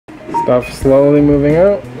Stuff slowly moving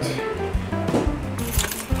out.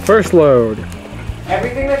 First load.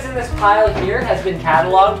 Everything that's in this pile here has been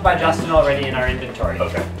cataloged by Justin already in our inventory.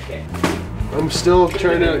 Okay. I'm still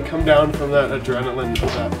trying to come down from that adrenaline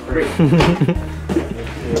of that.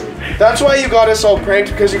 That's why you got us all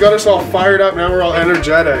pranked, because you got us all fired up. Now we're all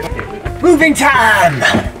energetic. Moving time!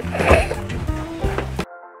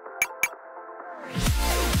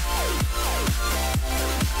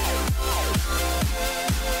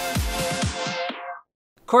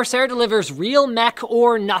 Corsair delivers real mech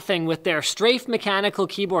or nothing with their Strafe mechanical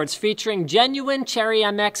keyboards featuring genuine Cherry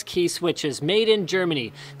MX key switches made in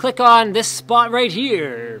Germany. Click on this spot right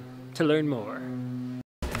here to learn more.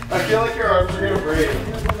 I feel like your arms are gonna break.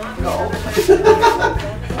 No.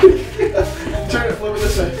 Turn it, flip it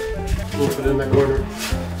this way. Flip it in the corner.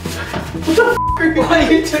 What the f are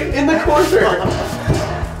you doing in the corner?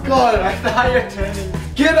 God, I thought you were turning.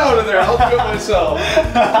 Get out of there, I'll do it myself.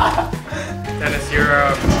 Dennis, you're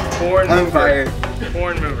a porn mover.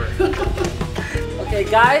 Porn mover. Okay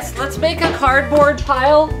guys, let's make a cardboard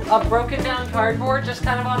pile of broken down cardboard just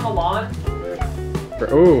kind of on the lawn.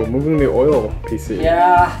 Oh, moving the oil PC.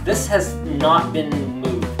 Yeah, this has not been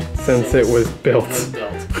moved Since it was built.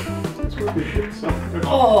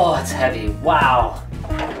 Oh, it's heavy. Wow.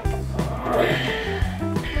 Okay.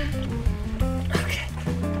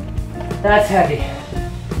 That's heavy.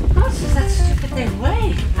 How much does that stupid thing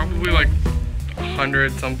weigh? Probably like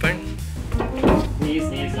 100 something. Knees,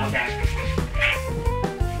 okay.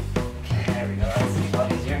 Okay, there we go. That's a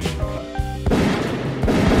lot easier.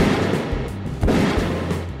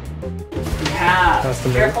 Yeah,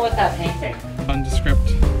 Custom careful with that painting.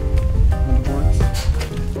 Nondescript on the boards.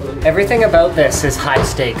 Everything about this is high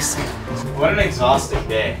stakes. What an exhausting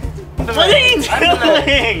day. What are you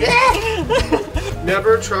doing?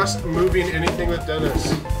 Never trust moving anything with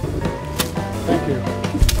Dennis. Thank you.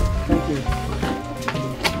 Thank you.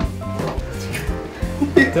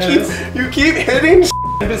 You keep hitting.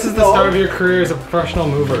 This is the start of your career as a professional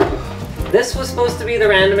mover. This was supposed to be the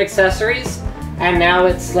random accessories, and now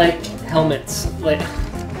it's like helmets. Like,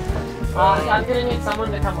 I'm gonna need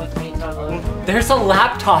someone to come with me to unload. There's a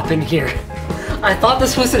laptop in here. I thought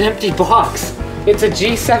this was an empty box. It's a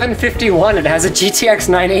G751. It has a GTX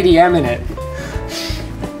 980M in it.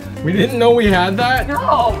 We didn't know we had that?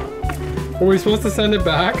 No! Were we supposed to send it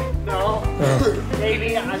back? No.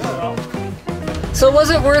 Maybe, I don't know. So was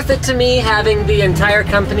it worth it to me having the entire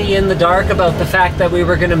company in the dark about the fact that we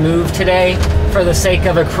were gonna move today for the sake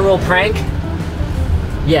of a cruel prank?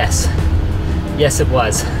 Yes. Yes, it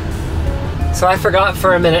was. So I forgot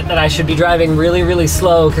for a minute that I should be driving really, really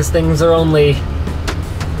slow because things are only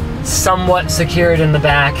somewhat secured in the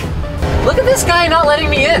back. Look at this guy not letting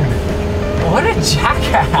me in. What a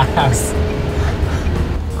jackass.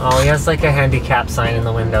 Oh, he has like a handicap sign in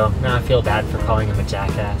the window. Now I feel bad for calling him a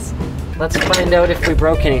jackass. Let's find out if we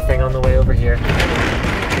broke anything on the way over here.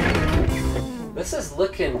 This is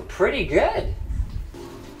looking pretty good.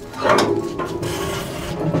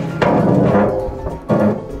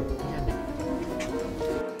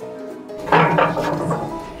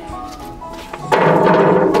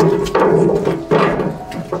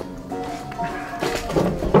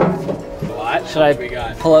 Should I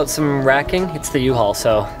pull out some racking? It's the U-Haul,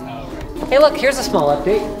 so. Hey look, here's a small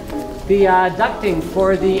update. The ducting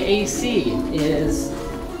for the AC is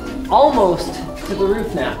almost to the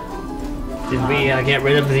roof now. Did we get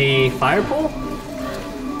rid of the fire pole?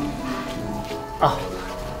 Oh.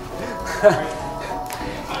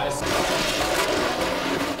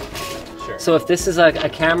 Sure. So if this is a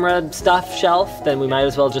camera stuff shelf, then we might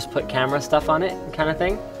as well just put camera stuff on it, kind of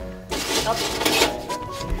thing. Oh.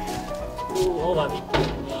 Ooh, hold on.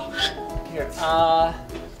 Here,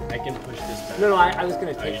 I can push this back. No, I was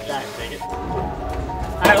gonna take that. Take it?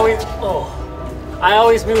 I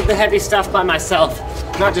always move the heavy stuff by myself,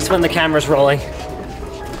 not just when the camera's rolling.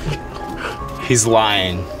 He's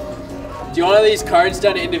lying. Do you want these cards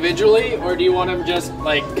done individually, or do you want them just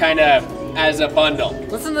like kind of as a bundle?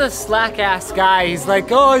 Listen to this slack-ass guy. He's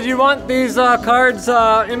like, oh, do you want these cards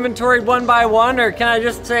inventoried one by one, or can I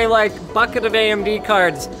just say like bucket of AMD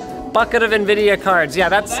cards, bucket of NVIDIA cards? Yeah,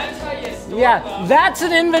 that's how you store them. That's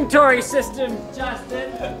an inventory system, Justin.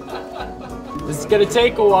 This is gonna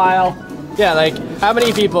take a while. Yeah, like how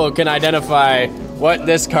many people can identify what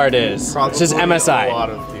this card is? Probably it's just MSI. A lot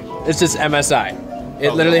of people. It's just MSI.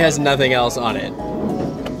 It literally has nothing else on it.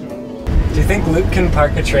 Do you think Luke can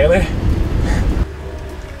park a trailer?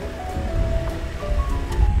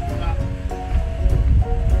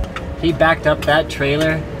 He backed up that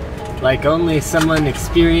trailer like only someone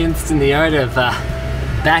experienced in the art of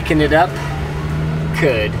backing it up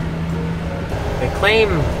could. They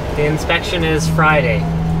claim The inspection is Friday.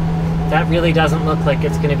 That really doesn't look like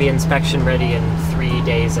it's gonna be inspection ready in 3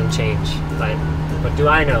 days and change. But what do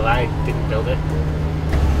I know? I didn't build it.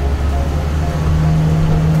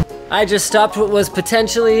 I just stopped what was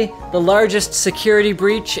potentially the largest security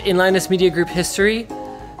breach in Linus Media Group history.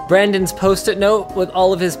 Brandon's post-it note with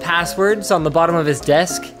all of his passwords on the bottom of his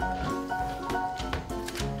desk.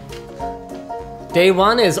 Day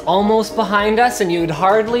one is almost behind us and you'd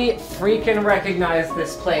hardly freaking recognize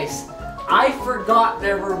this place. I forgot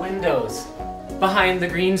there were windows behind the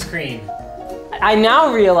green screen. I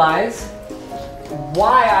now realize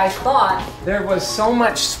why I thought there was so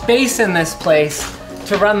much space in this place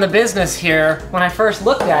to run the business here when I first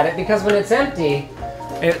looked at it, because when it's empty,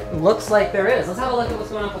 it looks like there is. Let's have a look at what's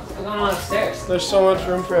going on upstairs. There's so much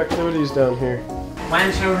room for activities down here.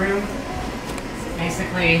 Wine showroom,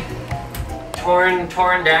 basically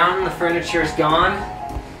torn down, the furniture's gone.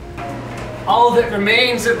 All that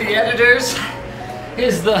remains of the editors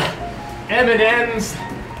is the M&Ms.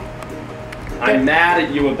 I'm mad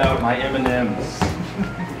at you about my M&Ms.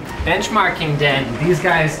 Benchmarking den. These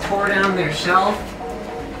guys tore down their shelf,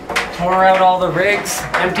 tore out all the rigs,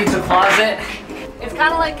 emptied the closet. It's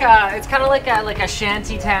kind of like a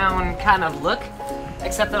shanty town kind of look,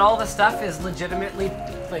 except that all the stuff is legitimately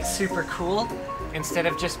like super cool instead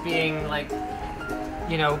of just being like,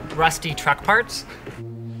 you know, rusty truck parts.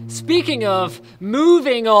 Speaking of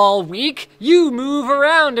moving all week, you move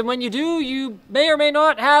around, and when you do, you may or may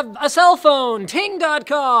not have a cell phone.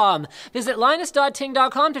 Ting.com. Visit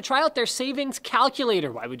linus.ting.com to try out their savings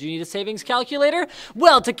calculator. Why would you need a savings calculator?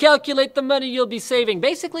 Well, to calculate the money you'll be saving.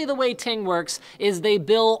 Basically, the way Ting works is they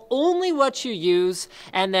bill only what you use,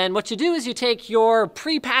 and then what you do is you take your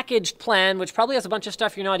pre-packaged plan, which probably has a bunch of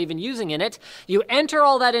stuff you're not even using in it, you enter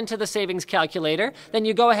all that into the savings calculator, then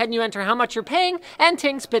you go ahead and you enter how much you're paying, and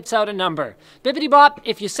Ting spits out a number. Bippity bop,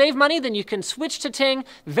 if you save money, then you can switch to Ting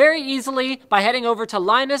very easily by heading over to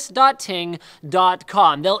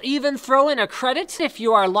linus.ting.com. They'll even throw in a credit if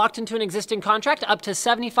you are locked into an existing contract, up to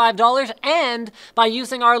 $75, and by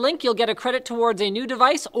using our link, you'll get a credit towards a new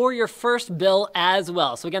device or your first bill as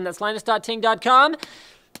well. So again, that's linus.ting.com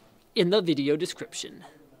in the video description.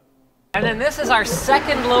 And then this is our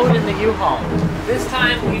second load in the U-Haul. This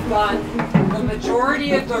time we've got the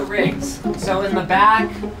majority of the rigs. So in the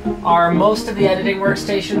back are most of the editing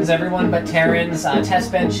workstations, everyone but Taryn's,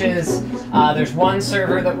 test benches. There's one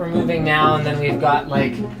server that we're moving now, and then we've got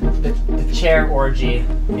like the chair orgy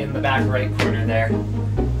in the back right corner there.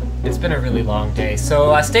 It's been a really long day,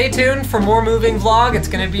 so stay tuned for more moving vlog. It's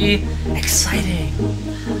gonna be exciting.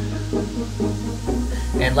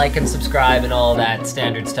 And like and subscribe and all that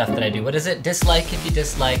standard stuff that I do. What is it? Dislike if you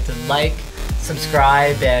dislike, to like,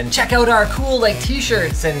 subscribe, and check out our cool like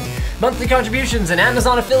t-shirts and monthly contributions and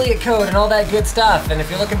Amazon affiliate code and all that good stuff. And if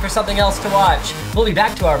you're looking for something else to watch, we'll be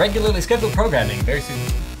back to our regularly scheduled programming very soon.